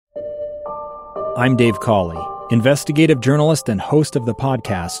I'm Dave Cawley, investigative journalist and host of the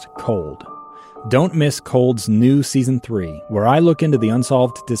podcast Cold. Don't miss Cold's new Season 3, where I look into the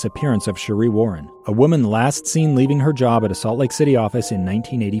unsolved disappearance of Sheree Warren, a woman last seen leaving her job at a Salt Lake City office in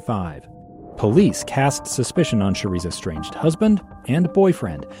 1985. Police cast suspicion on Sheree's estranged husband and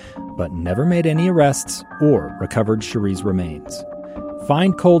boyfriend, but never made any arrests or recovered Sheree's remains.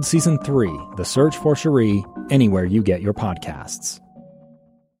 Find Cold Season 3, The Search for Sheree, anywhere you get your podcasts.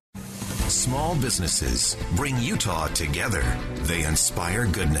 Small businesses bring Utah together. They inspire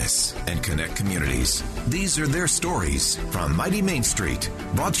goodness and connect communities. These are their stories from Mighty Main Street,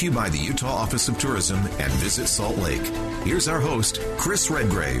 brought to you by the Utah Office of Tourism and Visit Salt Lake. Here's our host, Chris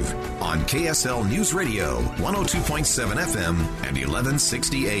Redgrave, on KSL News Radio, 102.7 FM and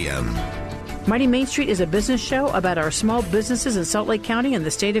 1160 AM. Mighty Main Street is a business show about our small businesses in Salt Lake County and the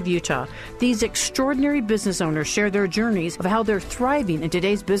state of Utah. These extraordinary business owners share their journeys of how they're thriving in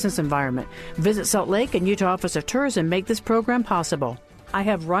today's business environment. Visit Salt Lake and Utah Office of Tourism make this program possible. I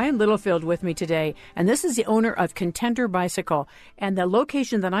have Ryan Littlefield with me today, and this is the owner of Contender Bicycle. And the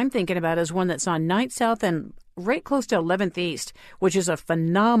location that I'm thinking about is one that's on 9th South and right close to 11th East, which is a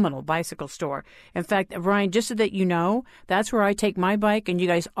phenomenal bicycle store. In fact, Ryan, just so that you know, that's where I take my bike, and you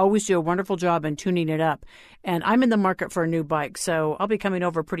guys always do a wonderful job in tuning it up. And I'm in the market for a new bike, so I'll be coming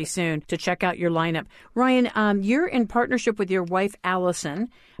over pretty soon to check out your lineup. Ryan, you're in partnership with your wife, Allison,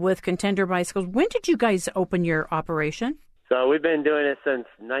 with Contender Bicycles. When did you guys open your operation? So we've been doing it since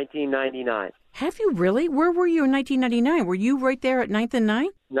 1999. Have you really? Where were you in 1999? Were you right there at 9th and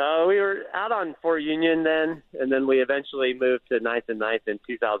 9th? No, we were out on Fort Union then, and then we eventually moved to 9th and 9th in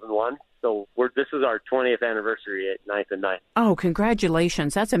 2001. So this is our 20th anniversary at 9th and 9th. Oh,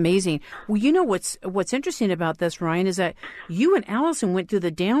 congratulations. That's amazing. Well, you know what's interesting about this, Ryan, is that you and Allison went through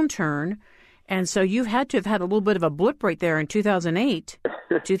the downturn, and so you've had to have had a little bit of a blip right there in 2008,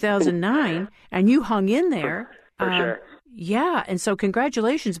 2009, and you hung in there. For sure. Yeah, and so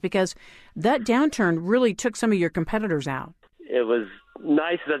congratulations, because that downturn really took some of your competitors out. It was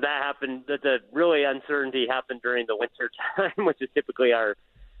nice that happened, that the really uncertainty happened during the winter time, which is typically our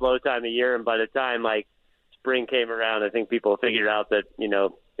slow time of year. And by the time spring came around, I think people figured out that,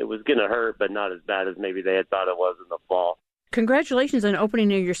 it was going to hurt, but not as bad as maybe they had thought it was in the fall. Congratulations on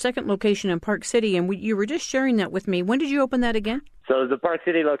opening your second location in Park City, and you were just sharing that with me. When did you open that again? So the Park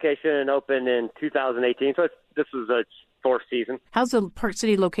City location opened in 2018, so this was its fourth season. How's the Park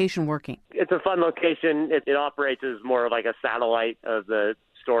City location working? It's a fun location. It operates as more like a satellite of the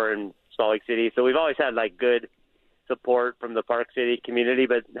store in Salt Lake City, so we've always had good support from the Park City community,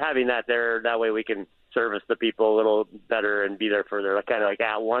 but having that there, that way we can service the people a little better and be there for their kind of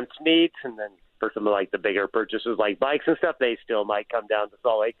at-once needs, and then for some of the bigger purchases like bikes and stuff, they still might come down to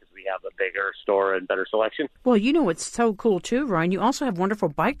Salt Lake because we have a bigger store and better selection. Well, what's so cool too, Ryan, you also have wonderful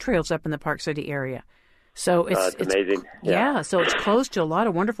bike trails up in the Park City area. So it's amazing. Yeah, so it's close to a lot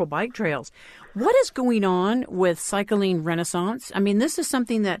of wonderful bike trails. What is going on with cycling renaissance? I mean, this is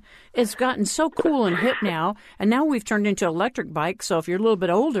something that has gotten so cool and hip now, and now we've turned into electric bikes. So if you're a little bit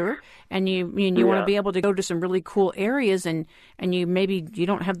older and you want to be able to go to some really cool areas, and you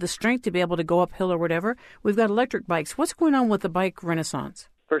don't have the strength to be able to go uphill or whatever, we've got electric bikes. What's going on with the bike renaissance?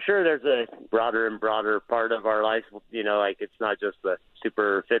 For sure, there's a broader and broader part of our life. It's not just the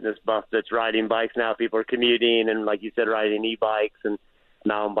super fitness buff that's riding bikes now. People are commuting and, like you said, riding e-bikes and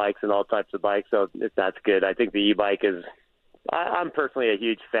mountain bikes and all types of bikes. So that's good. I think the e-bike is – I'm personally a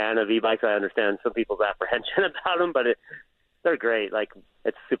huge fan of e-bikes. I understand some people's apprehension about them, but they're great.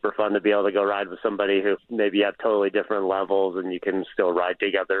 It's super fun to be able to go ride with somebody who maybe you have totally different levels and you can still ride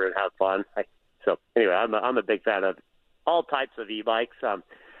together and have fun. So anyway, I'm a big fan of all types of e-bikes.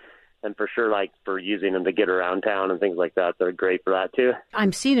 And for sure, for using them to get around town and things like that, they're great for that too.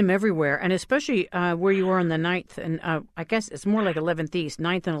 I'm seeing them everywhere, and especially where you are on the 9th, and I guess it's more like 11th East,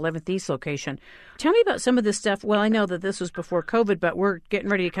 9th and 11th East location. Tell me about some of this stuff. Well, I know that this was before COVID, but we're getting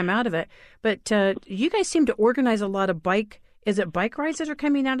ready to come out of it. But you guys seem to organize a lot of bike rides that are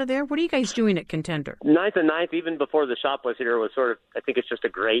coming out of there? What are you guys doing at Contender? 9th and 9th, even before the shop was here, was sort of, I think it's just a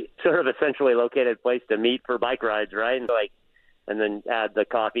great sort of essentially located place to meet for bike rides, right? And then add the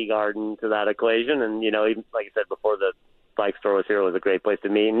coffee garden to that equation. And, even like I said, before the bike store was here, it was a great place to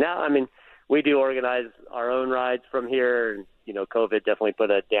meet. And now, we do organize our own rides from here. And, COVID definitely put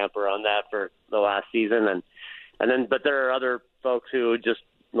a damper on that for the last season. But there are other folks who just,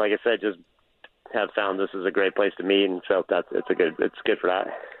 like I said, just have found this is a great place to meet. And so it's good for that.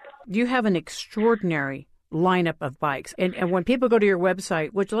 You have an extraordinary lineup of bikes. And when people go to your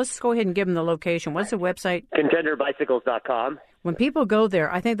website, which let's go ahead and give them the location. What's the website? ContenderBicycles.com. When people go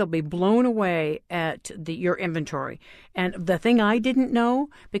there, I think they'll be blown away at your inventory. And the thing I didn't know,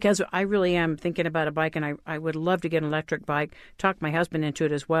 because I really am thinking about a bike, and I would love to get an electric bike, talk my husband into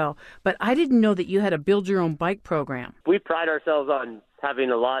it as well, but I didn't know that you had a build-your-own bike program. We pride ourselves on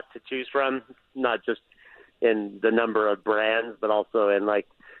having a lot to choose from, not just in the number of brands, but also in, like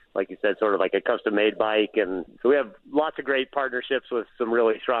you said, sort of like a custom-made bike. And so we have lots of great partnerships with some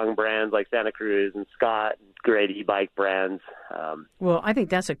really strong brands like Santa Cruz and Scott, great e-bike brands. Well, I think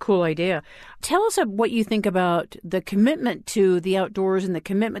that's a cool idea. Tell us what you think about the commitment to the outdoors and the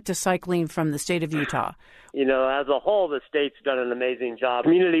commitment to cycling from the state of Utah. You know, as a whole, the state's done an amazing job.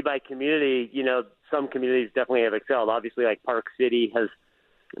 Community by community, you know, some communities definitely have excelled. Obviously, like Park City has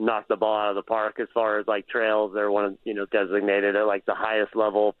knocked the ball out of the park as far as like trails. They're one of, designated at like the highest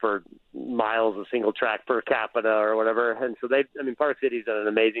level for miles of single track per capita or whatever. And so Park City's done an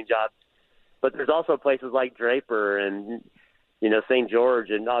amazing job. But there's also places like Draper and, St. George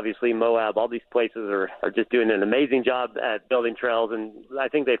and obviously Moab. All these places are just doing an amazing job at building trails. And I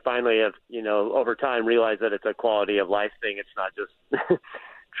think they finally have, over time realized that it's a quality of life thing. It's not just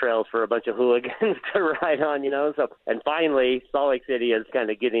trails for a bunch of hooligans to ride on, So, and finally, Salt Lake City is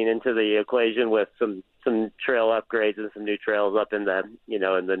kind of getting into the equation with some trail upgrades and some new trails up in the,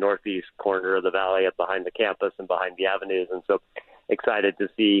 in the northeast corner of the valley, up behind the campus and behind the avenues. And so, excited to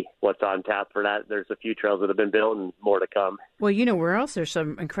see what's on tap for that. There's a few trails that have been built and more to come. Well, where else there's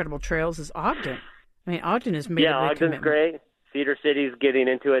some incredible trails is Ogden. I mean, Ogden has made a big Ogden's commitment. Great. Cedar City's getting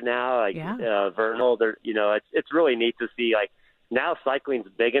into it now. Vernal, it's really neat to see, now cycling's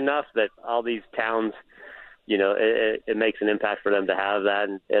big enough that all these towns, it makes an impact for them to have that,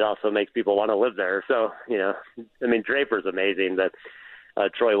 and it also makes people want to live there. So, Draper's amazing. That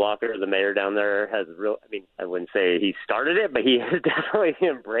Troy Walker, the mayor down there, has I wouldn't say he started it, but he has definitely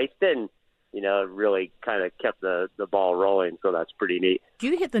embraced it and, really kind of kept the ball rolling. So that's pretty neat.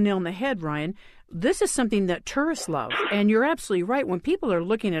 You hit the nail on the head, Ryan. This is something that tourists love, and you're absolutely right. When people are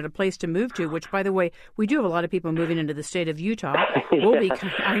looking at a place to move to, which, by the way, we do have a lot of people moving into the state of Utah. We'll be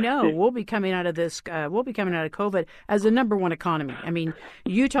coming out of this. We'll be coming out of COVID as the number one economy. I mean,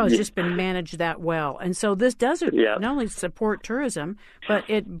 Utah has just been managed that well, and so this does not only support tourism, but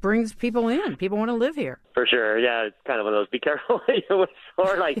it brings people in. People want to live here. For sure, yeah. It's kind of one of those. Be careful what you wish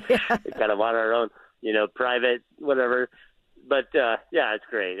for. Kind of on our own, private whatever. But, it's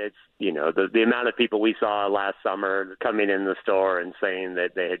great. It's, the amount of people we saw last summer coming in the store and saying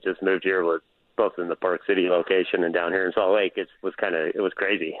that they had just moved here was both in the Park City location and down here in Salt Lake. It was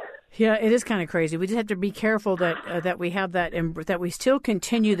crazy. Yeah, it is kind of crazy. We just have to be careful that we have that we still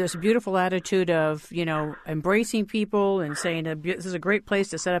continue this beautiful attitude of, embracing people and saying this is a great place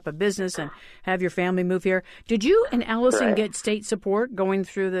to set up a business and have your family move here. Did you and Allison get state support going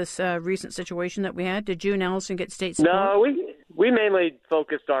through this recent situation that we had? Did you and Allison get state support? No, we mainly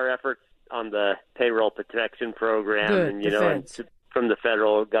focused our efforts on the payroll protection program and, from the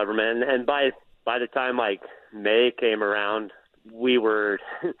federal government. And by the time May came around, we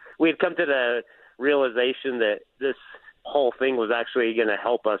had come to the realization that this whole thing was actually going to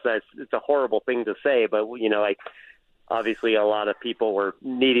help us. It's a horrible thing to say, but obviously a lot of people were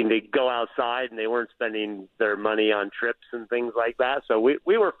needing to go outside and they weren't spending their money on trips and things like that. So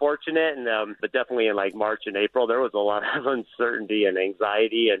we were fortunate, and but definitely in March and April, there was a lot of uncertainty and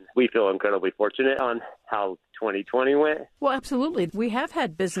anxiety, and we feel incredibly fortunate on how 2020 went. Well, absolutely. We have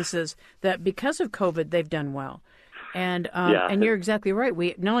had businesses that because of COVID, they've done well. And you're exactly right.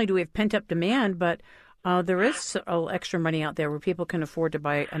 Not only do we have pent-up demand, but there is extra money out there where people can afford to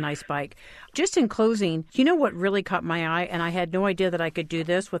buy a nice bike. Just in closing, what really caught my eye, and I had no idea that I could do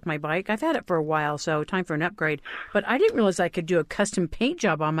this with my bike. I've had it for a while, so time for an upgrade. But I didn't realize I could do a custom paint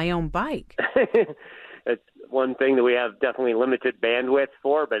job on my own bike. It's one thing that we have definitely limited bandwidth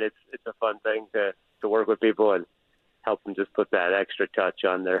for, but it's a fun thing to work with people and help them just put that extra touch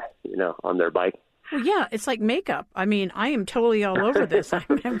on their bike. Well, yeah, it's like makeup. I mean, I am totally all over this. I'm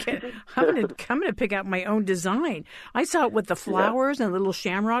going to pick out my own design. I saw it with the flowers and little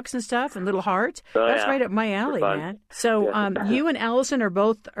shamrocks and stuff and little hearts. That's right up my alley, man. So you and Allison are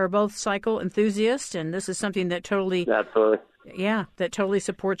both cycle enthusiasts, and this is something that totally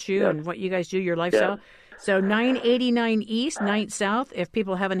supports you and what you guys do, your lifestyle. Yeah. So 989 East, 9th South, if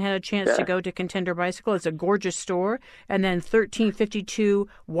people haven't had a chance to go to Contender Bicycle, it's a gorgeous store. And then 1352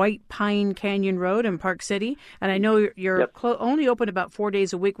 White Pine Canyon Road in Park City. And I know you're only open about 4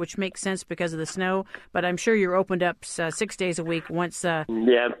 days a week, which makes sense because of the snow. But I'm sure you're opened up 6 days a week once. Park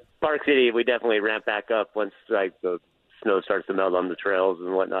City, we definitely ramp back up once the snow starts to melt on the trails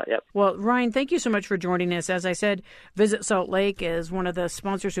and whatnot. Yep. Well, Ryan, thank you so much for joining us. As I said, Visit Salt Lake is one of the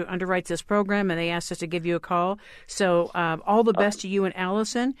sponsors who underwrites this program, and they asked us to give you a call. So all the best to you and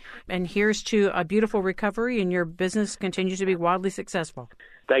Allison, and here's to a beautiful recovery, and your business continues to be wildly successful.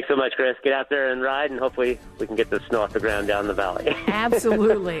 Thanks so much, Chris. Get out there and ride, and hopefully we can get the snow off the ground down the valley.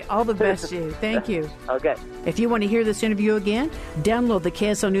 Absolutely. All the best to you. Thank you. Okay. If you want to hear this interview again, download the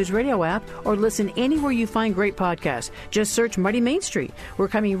KSL News Radio app or listen anywhere you find great podcasts. Just search Mighty Main Street. We're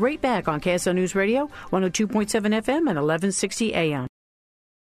coming right back on KSL News Radio, 102.7 FM and 1160 AM.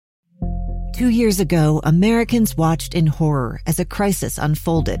 2 years ago, Americans watched in horror as a crisis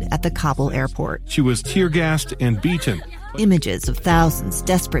unfolded at the Kabul airport. She was tear-gassed and beaten. Images of thousands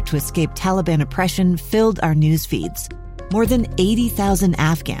desperate to escape Taliban oppression filled our news feeds. More than 80,000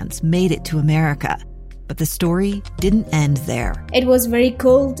 Afghans made it to America. But the story didn't end there. It was very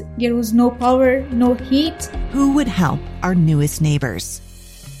cold. There was no power, no heat. Who would help our newest neighbors?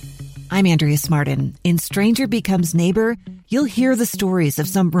 I'm Andrea Smartin. In Stranger Becomes Neighbor, you'll hear the stories of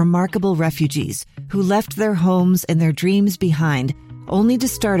some remarkable refugees who left their homes and their dreams behind, only to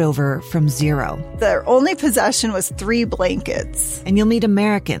start over from zero. Their only possession was 3 blankets. And you'll meet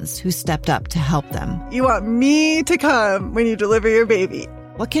Americans who stepped up to help them. You want me to come when you deliver your baby.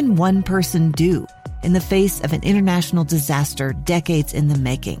 What can one person do in the face of an international disaster decades in the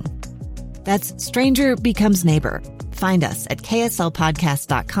making? That's Stranger Becomes Neighbor. Find us at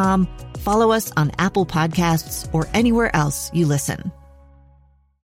kslpodcast.com. Follow us on Apple Podcasts or anywhere else you listen.